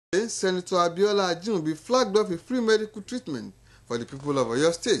Senator Abiola Ajimobi flagged off a free medical treatment for the people of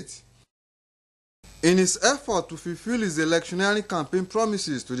Oyo State. In his effort to fulfill his electioneering campaign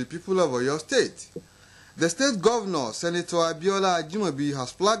promises to the people of Oyo State, the state governor, Senator Abiola Ajimobi,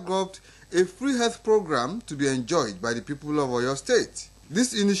 has flagged off a free health program to be enjoyed by the people of Oyo State.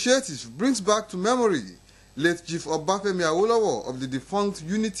 This initiative brings back to memory late Chief Obafemi Awolowo of the defunct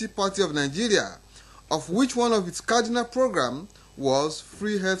Unity Party of Nigeria, of which one of its cardinal programs was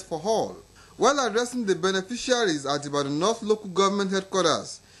free health for all. While addressing the beneficiaries at Ibadan North Local Government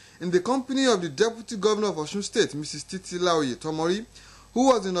Headquarters, in the company of the Deputy Governor of Osun State, Mrs. Titila Oyetomori, who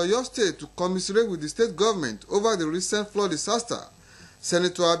was in Oyo State to commiserate with the state government over the recent flood disaster,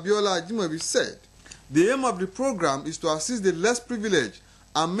 Senator Abiola Ajimobi said, the aim of the program is to assist the less privileged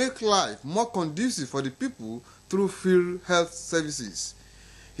and make life more conducive for the people through free health services.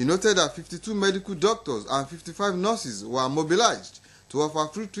 He noted that 52 medical doctors and 55 nurses were mobilized to offer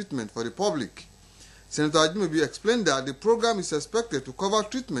free treatment for the public. Senator Ajimobi explained that the program is expected to cover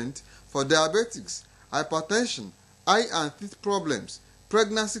treatment for diabetics, hypertension, eye and teeth problems,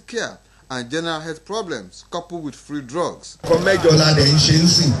 pregnancy care, and general health problems, coupled with free drugs.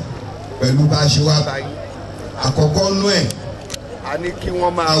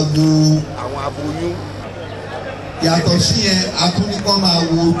 Yàtọ̀ sí yẹn atúnikọ́ máa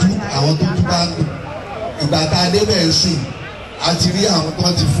wo ojú àwọn tó tún bá ń lò ìgbà tá a débẹ̀ sí a ti rí àwọn tó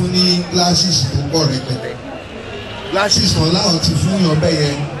ti fún ní glasses tó pọ̀ rẹpẹtẹ glasses wọn láwọn ti fún yàn bẹ́ẹ̀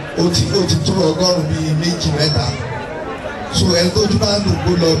yẹn ó ti tó 100 2 so ẹ tó tún bá ń lò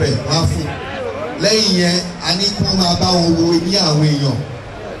kó lọ bẹ̀ wá fún lẹ́yìn yẹn a ní kí wọ́n máa bá wọn wo eyín àwọn èèyàn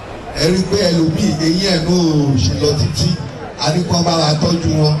ẹ rí pé ẹlòmíì eyín ẹ̀ náà ṣe lọ títí a ní kí wọ́n bá wa tọ́jú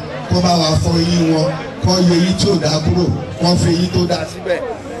wọn kí wọ́n bá wa fọ eyín wọn kọ́ yọ èyí tí ò dá kúrò wọ́n fi èyí tó dá síbẹ̀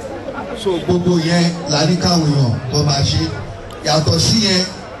so gbogbo yẹn la ní káwọn èèyàn tó máa ṣe yàtọ̀ sí yẹn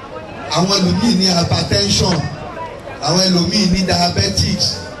àwọn ẹlòmíì ní hypertension àwọn ẹlòmíì ní diabetics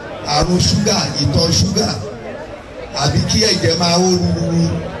àrùn ṣúgà ìtọ̀ ṣúgà àbí kí ẹ̀jẹ̀ máa hó rúrú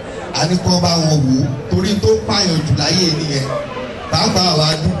àníkàn bá wọn wò ó torí tó pààyàn jù láyé nìyẹn pàápàá àwa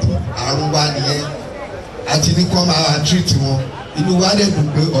dúdú àrùn wa nìyẹn àti ní kàn máa wà treat wọn inú wa dẹ̀ dùn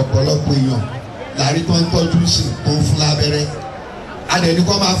pé ọ̀pọ̀lọpọ̀ èèyàn láàrin tó ń tọ́jú sí tó ń fún lábẹ́rẹ́ adẹ̀ni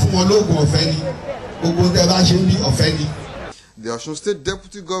kọ́ máa fún wọn lóògùn ọ̀fẹ́ ni gbogbo tẹ́ bá ṣe ń bí ọ̀fẹ́ ni. The Osun State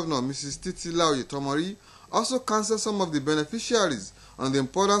Deputy Governor, Mrs. Titila Oyetomori, also counseled some of the beneficiaries on the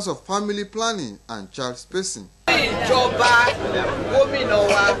importance of family planning and child spacing. Ìjọba gómìnà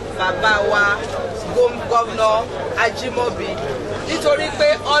wa bàbá wa gómìnà Ajimobi nítorí pé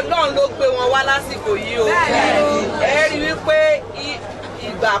Ọlọ́run ló gbé wọn wá lásìkò yìí o ẹ rí wípé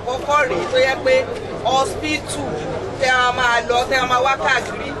ìgbà àkọ́kọ́ rèé tó yẹ pé hospital tẹ́ a máa lọ tẹ́ a máa wá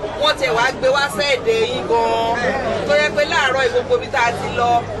káàkiri wọ́n tẹ̀ wá gbé wá sẹ́ẹ̀dẹ̀ yín gan-an tó yẹ pé láàárọ̀ ìgbogbo bí tá a ti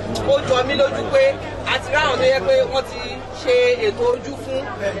lọ ó jọ mí lójú pé a ti ráhùn tó yẹ pé wọ́n ti ṣe ètò ojú fún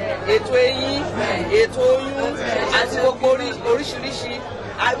ètò eyín ètò oyún àti gbogbo oríṣiríṣi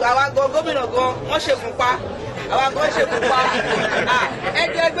àwa gan gómìnà gan wọ́n ṣe fúnpá àwa gan ṣe fúnpá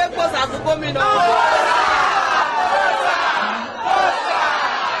ẹgbẹ́ gbọ́sà fún gómìnà.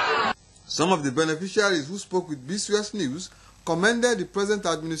 Some of the beneficiaries who spoke with BCS News commended the present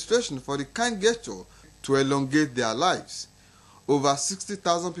administration for the kind gesture to elongate their lives. Over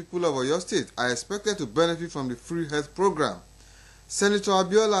 60,000 people of Oyo State are expected to benefit from the free health program. Senator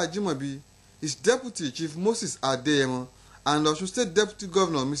Abiola Ajimobi, his deputy Chief Moses Adeyemo, and Osun State Deputy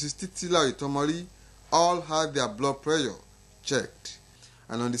Governor Mrs. Titila Oyetomori all had their blood pressure checked.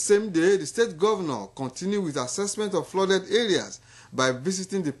 And on the same day, the state governor continued with assessment of flooded areas by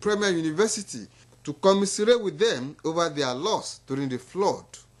visiting the Premier University to commiserate with them over their loss during the flood.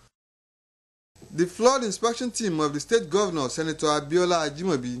 The flood inspection team of the state governor, Senator Abiola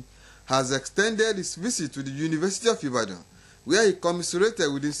Ajimobi, has extended his visit to the University of Ibadan, where he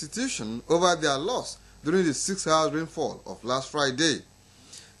commiserated with the institution over their loss during the 6-hour rainfall of last Friday.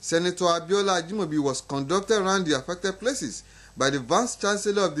 Senator Abiola Ajimobi was conducted around the affected places by the Vice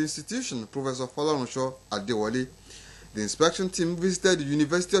Chancellor of the institution, Professor Folorunsho Adewale. The inspection team visited the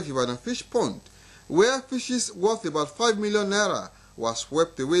University of Ibadan Fish Pond, where fishes worth about 5 million naira were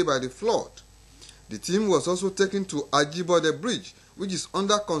swept away by the flood. The team was also taken to Ajibode Bridge, which is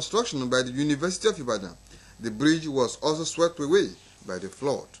under construction by the University of Ibadan. The bridge was also swept away by the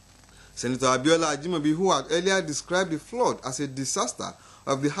flood. Senator Abiola Ajimobi, who had earlier described the flood as a disaster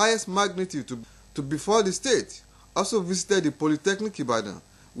of the highest magnitude to befall the state, also visited the Polytechnic Ibadan,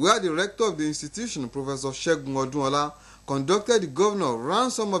 where the rector of the institution, Professor Segun Odunola, conducted the governor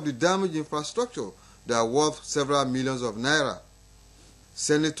around some of the damaged infrastructure that are worth several millions of naira.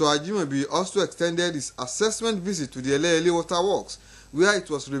 Senator Ajimobi also extended his assessment visit to the Eleyele Water Works, where it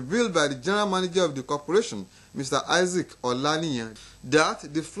was revealed by the general manager of the corporation, Mr. Isaac Olaniyan,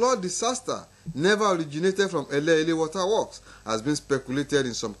 that the flood disaster never originated from Ele Water Works, has been speculated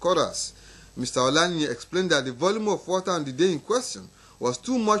in some quarters. Mr. Olaniyan explained that the volume of water on the day in question was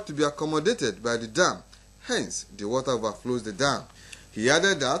too much to be accommodated by the dam, hence the water overflows the dam. He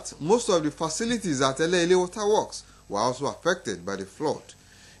added that most of the facilities at Ele Water Works were also affected by the flood.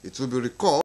 It will be recalled